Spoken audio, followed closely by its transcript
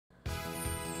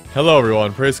Hello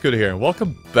everyone, PraisGood here, and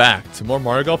welcome back to more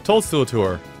Mario Golf Toadstool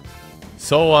Tour.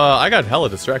 So, I got hella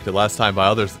distracted last time by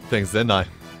other things, didn't I?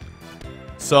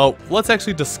 So, let's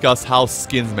actually discuss how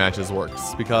skins matches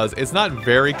works, because it's not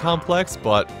very complex,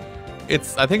 but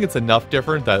I think it's enough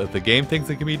different that if the game thinks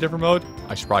it can be a different mode,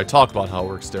 I should probably talk about how it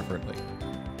works differently.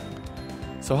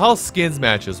 So how skins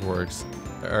matches works,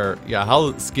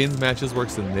 how skins matches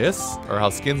works in this, or how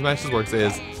skins matches works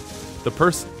is, the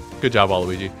person, good job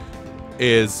Waluigi,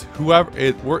 is whoever,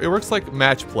 it works like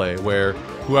match play, where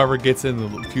whoever gets in the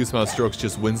fewest amount of strokes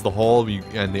just wins the hole,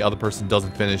 and the other person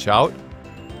doesn't finish out.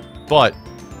 But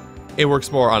it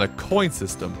works more on a coin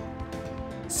system.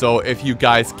 So if you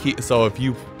guys keep, if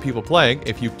you people playing,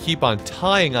 if you keep on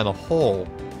tying on a hole,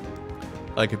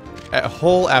 like at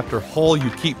hole after hole, you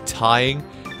keep tying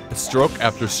stroke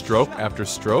after stroke after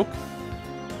stroke.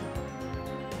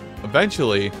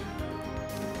 Eventually,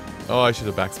 oh, I should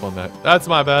have backspun that. That's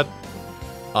my bad.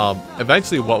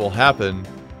 Eventually what will happen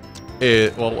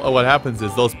is, what happens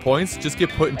is those points just get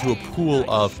put into a pool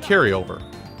of carryover.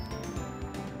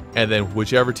 And then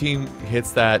whichever team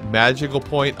hits that magical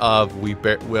point of we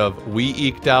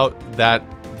eked out that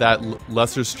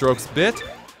lesser strokes bit,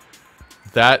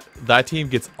 that team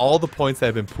gets all the points that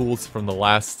have been pooled from the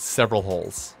last several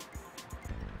holes.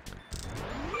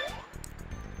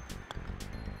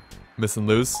 Miss and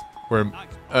lose. And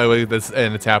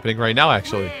it's happening right now,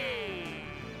 actually.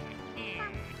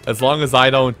 As long as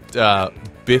I don't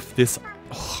biff this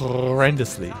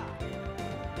horrendously.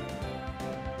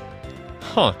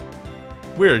 Huh.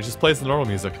 Weird, it just plays the normal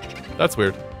music. That's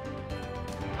weird.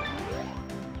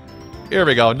 Here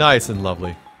we go, nice and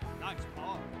lovely.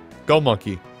 Go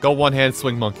monkey. Go one-hand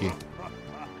swing monkey.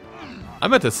 I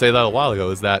meant to say that a while ago,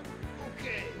 is that...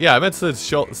 Yeah, I meant to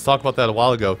talk about that a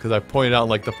while ago, because I pointed out in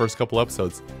like the first couple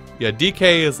episodes. Yeah,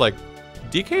 DK is like...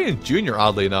 DK and Junior,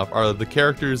 oddly enough, are the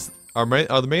characters... are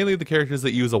mainly the characters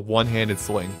that use a one-handed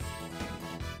swing.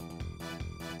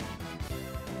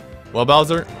 Well,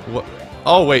 Bowser, what?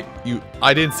 Oh wait,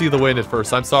 I didn't see the win at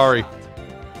first. I'm sorry.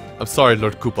 I'm sorry,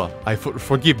 Lord Koopa.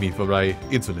 Forgive me for my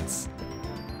insolence.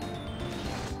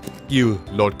 You,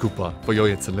 Lord Koopa, for your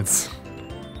insolence.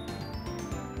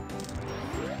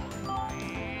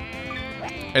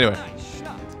 Anyway.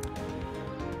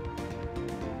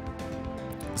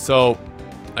 So,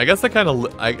 I guess that kind of...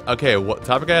 okay, what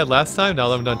topic I had last time, now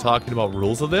that I'm done talking about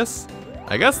rules of this,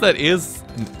 I guess that is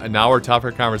an hour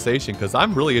topic of conversation, because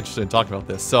I'm really interested in talking about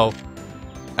this. So,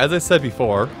 as I said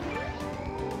before...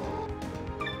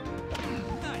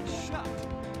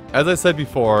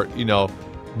 you know,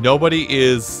 nobody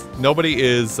is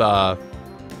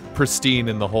pristine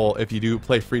in the whole... If you do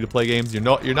play free-to-play games, you're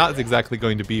not exactly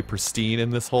going to be pristine in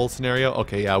this whole scenario.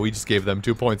 Okay, yeah, we just gave them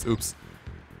 2 points. Oops.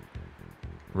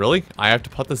 Really? I have to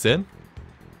put this in?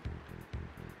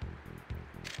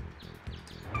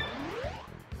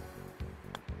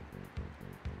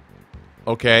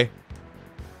 Okay.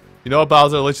 You know what,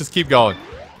 Bowser? Let's just keep going.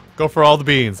 Go for all the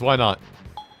beans. Why not?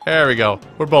 There we go.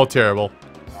 We're both terrible.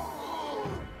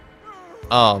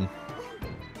 Yeah,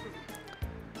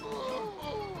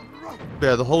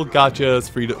 the whole gacha is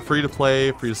free to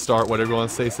play, free to start, whatever you want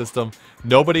to say system.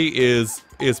 Nobody is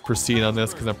pristine on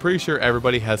this, because I'm pretty sure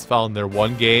everybody has found their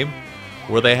one game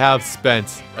where they have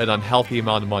spent an unhealthy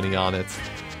amount of money on it,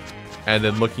 and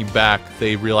then looking back,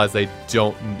 they realize they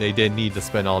didn't need to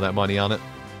spend all that money on it.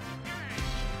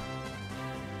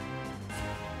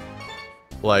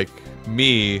 Like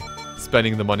me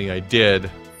spending the money I did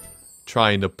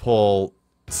trying to pull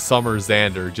Summer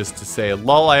Xander just to say,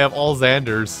 lol, I have all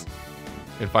Xanders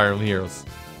in Fire Emblem Heroes.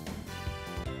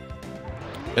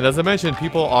 And as I mentioned,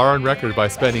 people are on record by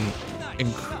spending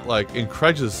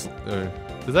incredulous...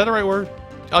 is that the right word?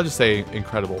 I'll just say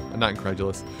incredible, not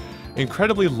incredulous.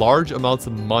 Incredibly large amounts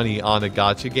of money on a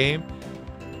gacha game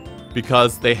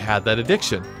because they had that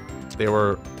addiction.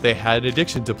 They had an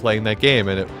addiction to playing that game,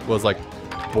 and it was like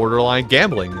borderline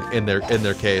gambling in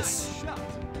their case.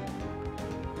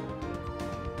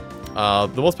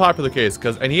 The most popular case,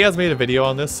 and he has made a video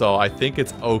on this, so I think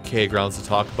it's okay grounds to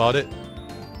talk about it.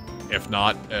 If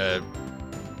not,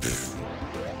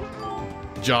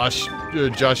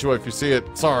 Joshua, if you see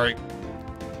it, sorry.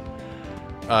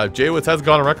 Jaywitz has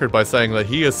gone on record by saying that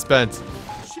he has spent...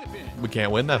 We can't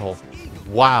win that hole.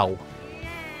 Wow.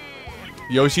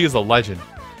 Yoshi is a legend.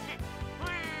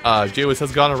 Jaywitz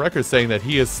has gone on record saying that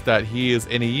he is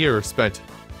in a year spent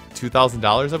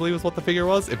 $2,000, I believe is what the figure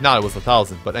was. If not, it was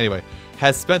 1,000. But anyway,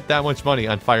 has spent that much money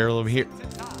on Fire Emblem here.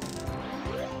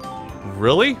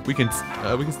 Really? We can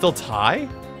still tie?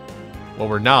 Well,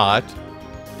 we're not.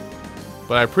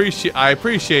 But I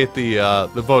appreciate the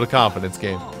vote of confidence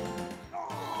game.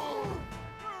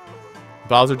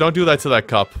 Bowser, don't do that to that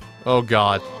cup. Oh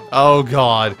god. Oh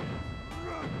god.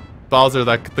 Bowser,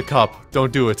 the cup.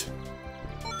 Don't do it.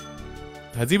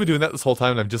 Has he been doing that this whole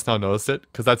time and I've just now noticed it?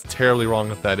 Because that's terribly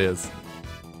wrong if that is.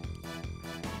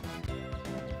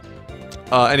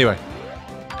 Anyway.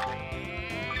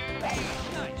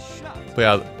 But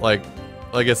yeah, like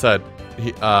I said,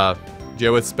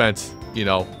 Jawith spent, you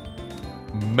know,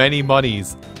 many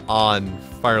monies on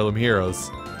Fire Emblem Heroes.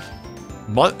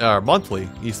 Monthly,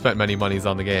 he spent many monies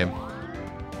on the game.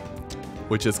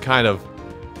 Which is kind of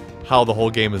how the whole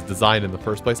game is designed in the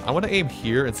first place. I want to aim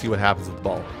here and see what happens with the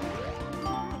ball.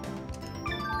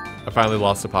 I finally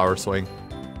lost the power swing.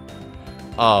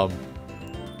 But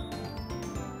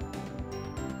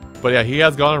yeah, he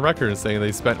has gone on record saying that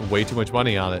he spent way too much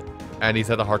money on it. And he's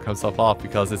had to hark himself off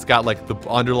because it's got like the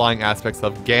underlying aspects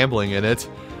of gambling in it.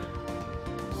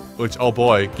 Which, oh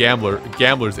boy,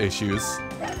 gambler's issues.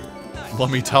 Let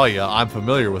me tell you, I'm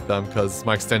familiar with them because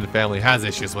my extended family has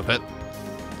issues with it.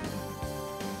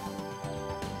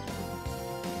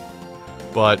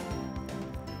 But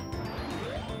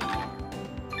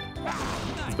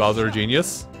is Bowser a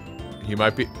genius? He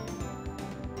might be.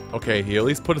 Okay, he at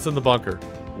least put us in the bunker.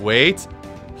 Wait,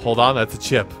 hold on, that's a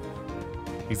chip.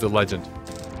 He's a legend.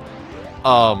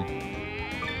 But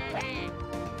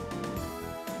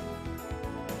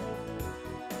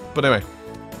anyway.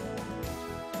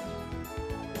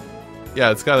 Yeah,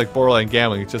 it's kind of like borderline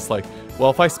gambling. It's just like, well,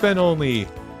 if I spend only,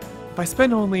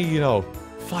 you know,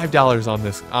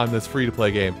 $5 on this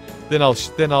free-to-play game, then I'll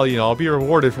you know, I'll be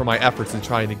rewarded for my efforts in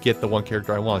trying to get the one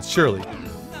character I want. Surely.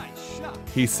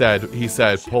 He said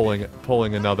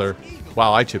pulling another.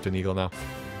 Wow, I chipped an eagle now.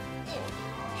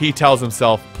 He tells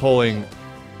himself pulling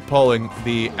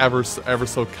the ever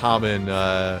so common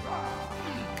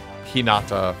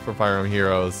Hinata from Fire Emblem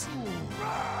Heroes.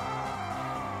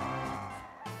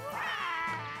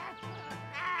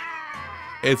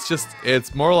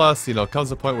 It's more or less, you know, comes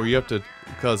to a point where you have to,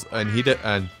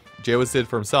 and Jawith did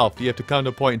for himself, you have to come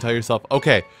to a point and tell yourself,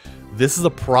 okay, this is a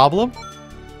problem,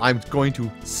 I'm going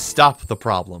to stop the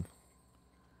problem.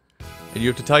 And you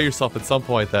have to tell yourself at some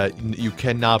point that you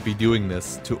cannot be doing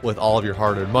this with all of your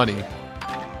hard-earned money.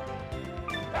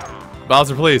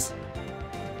 Bowser, please.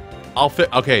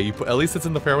 Okay, at least it's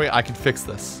in the fairway, I can fix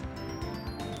this.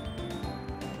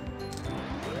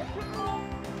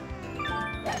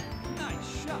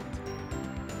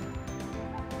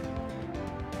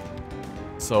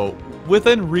 So,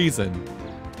 within reason,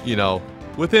 you know,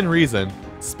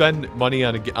 spend money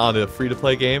on a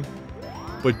free-to-play game,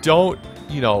 but don't,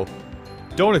 you know,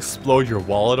 don't explode your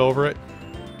wallet over it.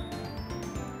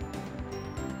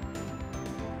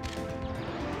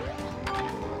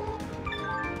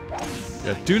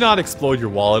 Yeah, do not explode your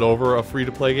wallet over a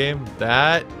free-to-play game.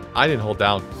 That, I didn't hold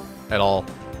down at all.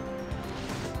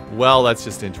 Well, that's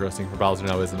just interesting for Bowser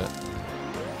now, isn't it?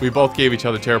 We both gave each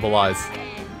other terrible eyes.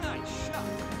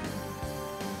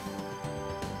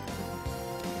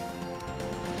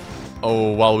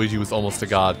 Oh, Waluigi was almost a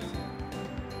god.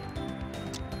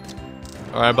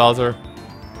 Alright, Bowser.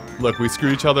 Look, we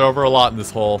screwed each other over a lot in this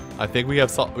hole. I think we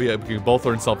can both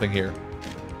learn something here.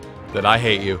 That I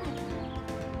hate you.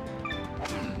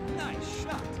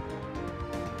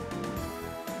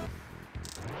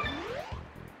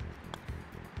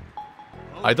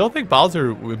 I don't think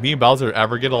me and Bowser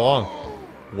ever get along.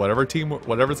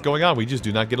 Whatever's going on, we just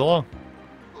do not get along.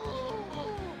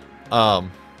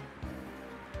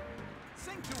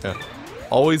 Yeah.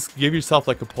 Always give yourself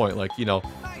like a point, like, you know,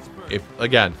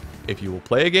 if you will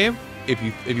play a game, if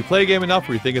you play a game enough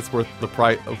where you think it's worth the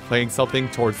price of playing something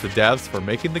towards the devs for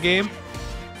making the game,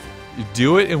 you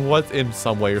do it in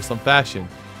some way or some fashion.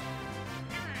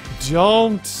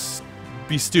 Don't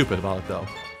be stupid about it though.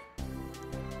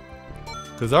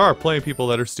 Because there are plenty of people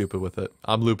that are stupid with it.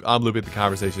 I'm looping the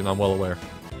conversation, I'm well aware.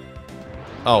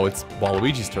 Oh, it's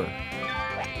Waluigi's turn.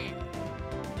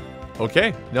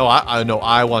 Okay. No,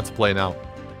 I want to play now.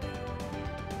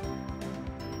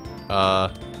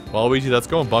 Waluigi, let's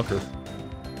go in bunker.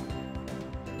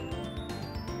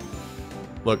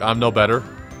 Look, I'm no better.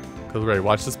 Cause ready,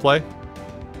 watch this play.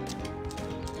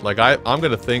 Like I'm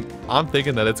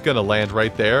thinking that it's gonna land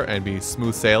right there and be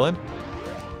smooth sailing.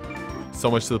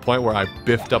 So much to the point where I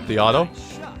biffed up the auto.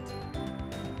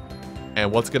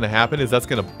 And what's gonna happen is that's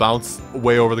gonna bounce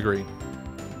way over the green.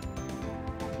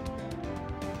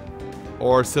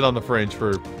 Or sit on the fringe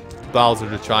for Bowser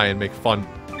to try and make fun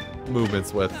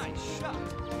movements with.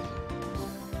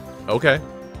 Okay.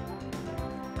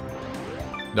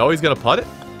 No, he's gonna putt it?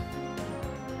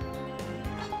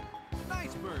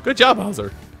 Good job,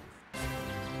 Bowser.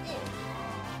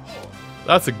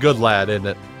 That's a good lad, isn't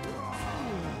it?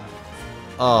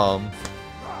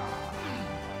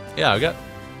 Yeah, I got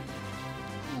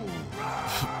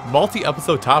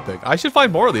multi-episode topic. I should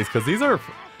find more of these because these are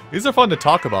fun to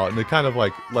talk about, and it kind of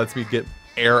like lets me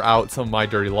air out some of my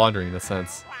dirty laundry in a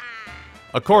sense.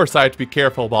 Of course, I have to be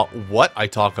careful about what I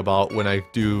talk about when I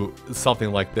do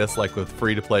something like this, like with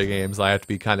free-to-play games. I have to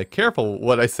be kind of careful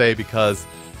what I say because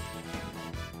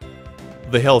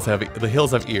the hills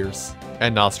have ears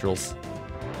and nostrils.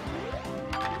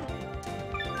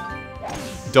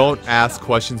 Don't ask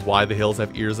questions why the hills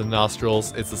have ears and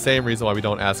nostrils. It's the same reason why we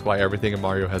don't ask why everything in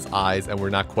Mario has eyes, and we're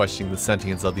not questioning the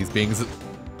sentience of these beings.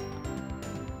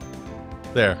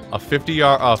 There, a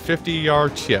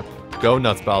 50-yard chip. Go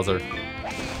nuts, Bowser.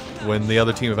 When the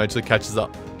other team eventually catches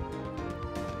up.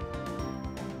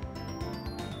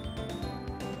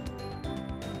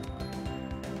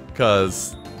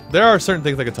 Because there are certain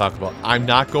things I could talk about. I'm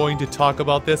not going to talk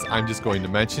about this, I'm just going to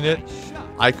mention it.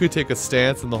 I could take a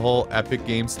stance in the whole Epic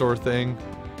Game Store thing.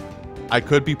 I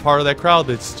could be part of that crowd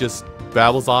that's just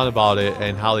babbles on about it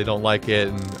and how they don't like it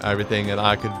and everything, and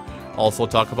I could also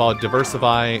talk about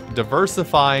diversifying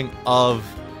of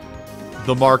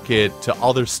the market to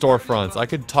other storefronts. I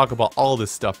could talk about all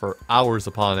this stuff for hours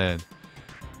upon end.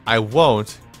 I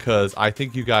won't, because I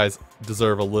think you guys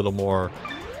deserve a little more.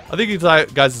 I think you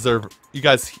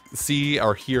guys see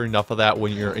or hear enough of that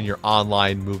when you're in your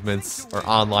online movements or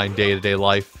online day-to-day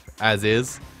life as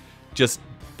is. Just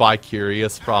buy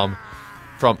curious from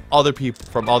other people,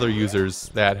 from other users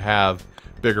that have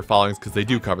bigger followings, because they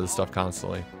do cover this stuff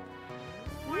constantly.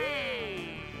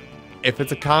 If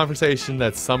it's a conversation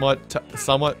that's somewhat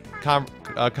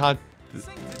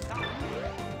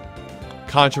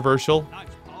controversial,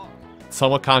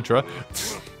 somewhat contra,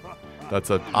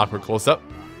 that's an awkward close-up.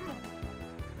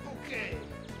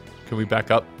 Can we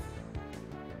back up?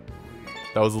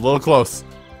 That was a little close.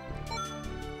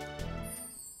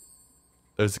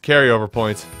 There's a carryover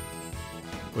point,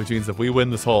 which means if we win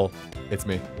this hole, it's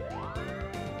me.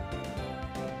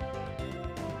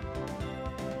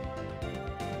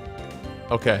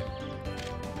 Okay.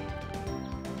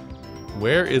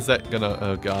 Where is that gonna...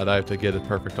 Oh god, I have to get it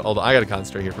perfect. Hold on, I gotta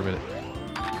concentrate here for a minute.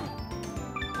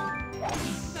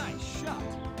 Nice shot.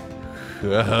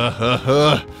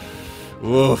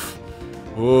 Woof.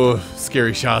 Woof.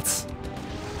 Scary shots.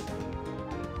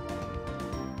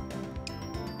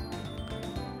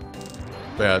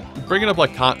 But yeah, bringing up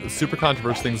like super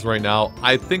controversial things right now,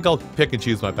 I think I'll pick and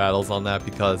choose my battles on that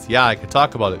because, yeah, I could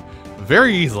talk about it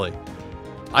very easily.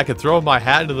 I could throw my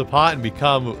hat into the pot and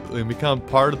become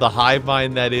part of the hive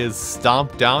mind that is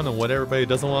stomped down on what everybody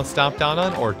doesn't want to stomp down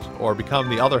on, or become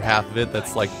the other half of it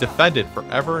that's like defended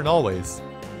forever and always.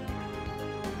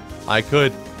 I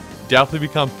could definitely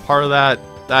become part of that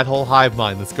whole hive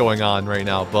mind that's going on right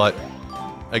now, but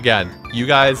again, you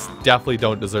guys definitely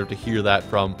don't deserve to hear that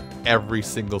from every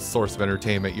single source of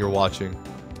entertainment you're watching.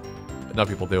 Enough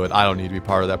people do it. I don't need to be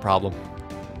part of that problem.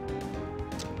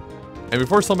 And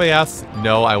before somebody asks,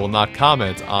 no, I will not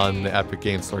comment on the Epic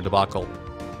Game Store debacle.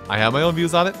 I have my own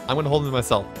views on it. I'm going to hold them to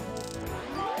myself.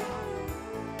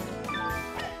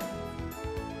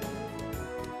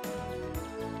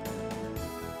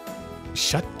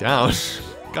 Shut down.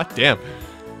 God damn.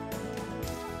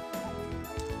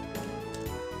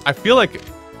 I feel like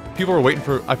people were waiting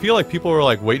for... I feel like people were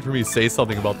like waiting for me to say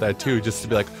something about that too, just to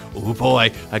be like, oh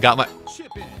boy, I got my...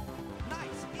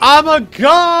 I'm a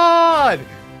god!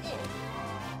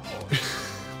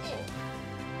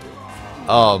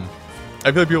 I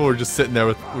feel like people were just sitting there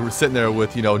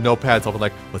with, you know, notepads open,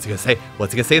 like, what's he gonna say?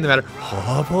 What's he gonna say in the matter?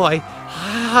 Oh boy,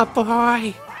 ah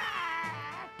boy.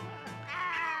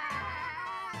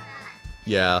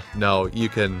 Yeah, no, you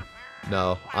can,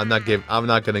 no, I'm not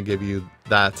gonna give you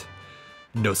that.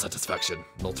 No satisfaction,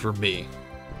 not for me.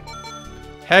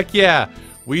 Heck yeah,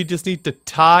 we just need to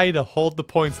tie to hold the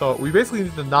points. So we basically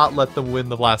need to not let them win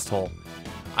the last hole.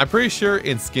 I'm pretty sure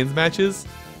in skins matches,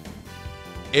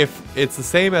 if it's the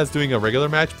same as doing a regular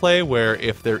match play, where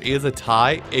if there is a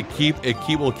tie,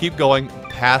 will keep going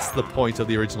past the point of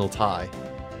the original tie.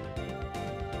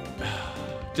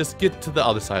 Just get to the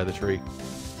other side of the tree.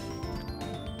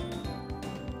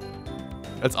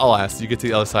 That's all I ask. You get to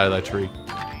the other side of that tree.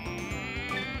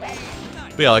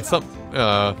 But yeah, like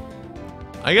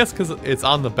I guess because it's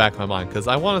on the back of my mind, because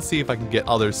I want to see if I can get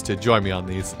others to join me on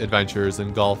these adventures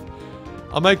in golf.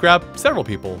 I might grab several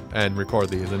people and record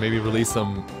these and maybe release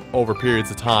them over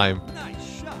periods of time.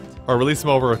 Or release them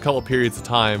over a couple periods of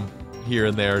time here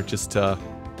and there, just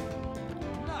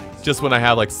when I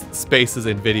have like spaces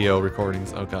in video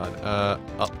recordings. Oh god.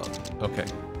 Okay.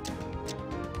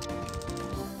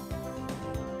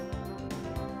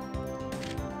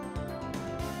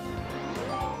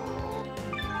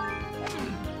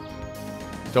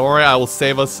 Don't worry, I will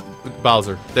save us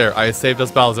Bowser. There, I saved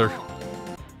us Bowser.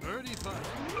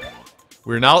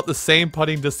 We're now at the same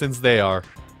putting distance they are.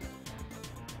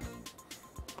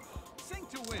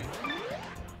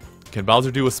 Can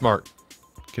Bowser do a smart?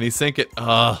 Can he sink it?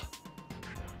 I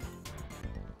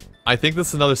think this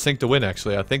is another sink to win,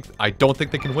 actually. I don't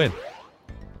think they can win.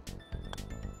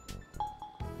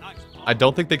 I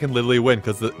don't think they can literally win,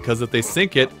 because if they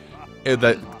sink it,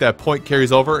 that point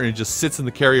carries over and it just sits in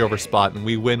the carryover spot, and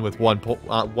we win with 1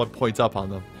 point up on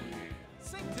them.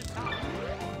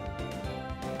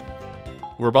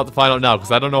 We're about to find out now,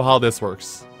 because I don't know how this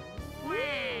works.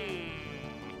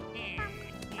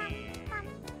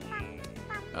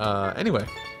 Anyway.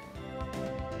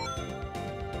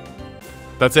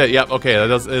 That's it, yep, okay,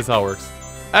 that is how it works.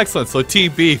 Excellent, so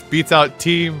Team Beef beats out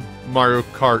Team Mario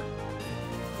Kart.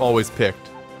 Always picked.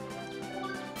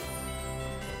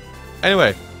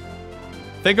 Anyway,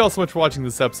 thank you all so much for watching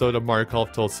this episode of Mario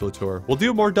Kart Toadstool Tour. We'll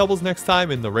do more doubles next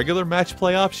time in the regular match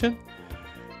play option.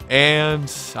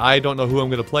 And I don't know who I'm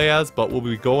going to play as, but we'll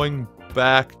be going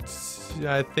back to,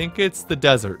 I think it's the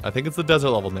desert. I think it's the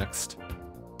desert level next.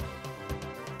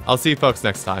 I'll see you folks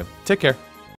next time. Take care.